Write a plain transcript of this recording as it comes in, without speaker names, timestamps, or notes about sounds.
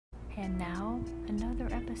And now, another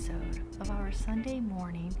episode of our Sunday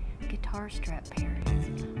morning guitar strap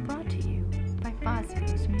pairings, brought to you by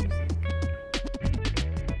Fazio's Music.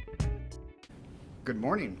 Good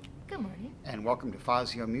morning. Good morning. And welcome to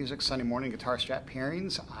Fazio Music Sunday morning guitar strap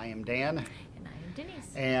pairings. I am Dan. And I am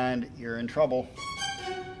Denise. And you're in trouble.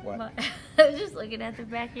 What? I was just looking at the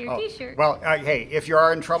back of your t-shirt. Well, hey, if you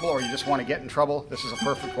are in trouble or you just want to get in trouble, this is a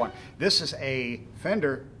perfect one. This is a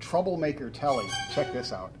Fender Troublemaker Telly. Check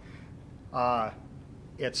this out.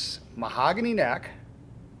 It's mahogany neck,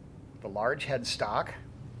 the large headstock,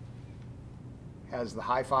 has the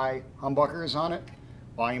hi-fi humbuckers on it,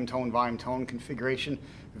 volume tone configuration,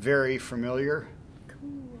 very familiar. Cool.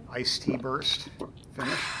 Iced tea burst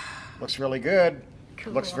finish. Looks really good.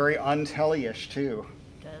 Cool. Looks very untelly-ish too.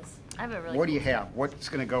 It does. I have a really What do you cool have? What's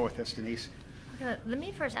going to go with this, Denise? Okay, let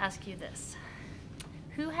me first ask you this.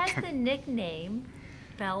 Who has the nickname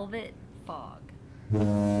Velvet Fog?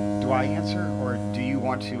 Do I answer, or do you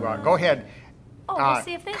want to go ahead? We'll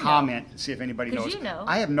see if they comment and see if anybody 'Cause knows. you know.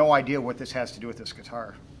 I have no idea what this has to do with this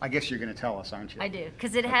guitar. I guess you're going to tell us, aren't you? I do,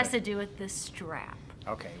 because it has to do with the strap.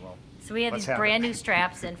 Okay, well. So we have let's these brand it. new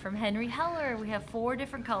straps in from Henry Heller. We have 4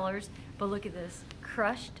 different colors, but look at this,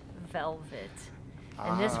 crushed velvet.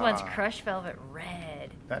 And this one's crushed velvet red.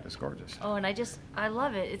 That is gorgeous. Oh, and I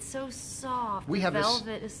love it. It's so soft. We have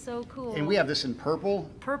velvet is so cool. And we have this in purple,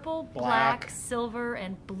 purple, black, black, silver,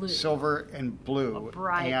 and blue. silver, and blue, A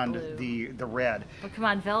bright and blue. the red. But come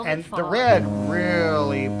on, velvet And fog. the red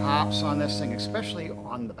really pops on this thing, especially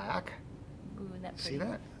on the back. Ooh, isn't that See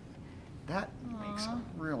pretty? that? That makes a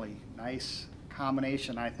really nice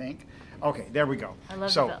combination, I think. Okay, there we go. I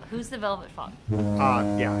love so, the velvet. Who's the velvet fog?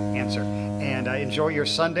 yeah, answer. And enjoy your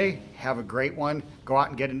Sunday. Have a great one. Go out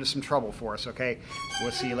and get into some trouble for us, okay?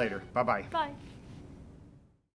 We'll see you later. Bye-bye. Bye.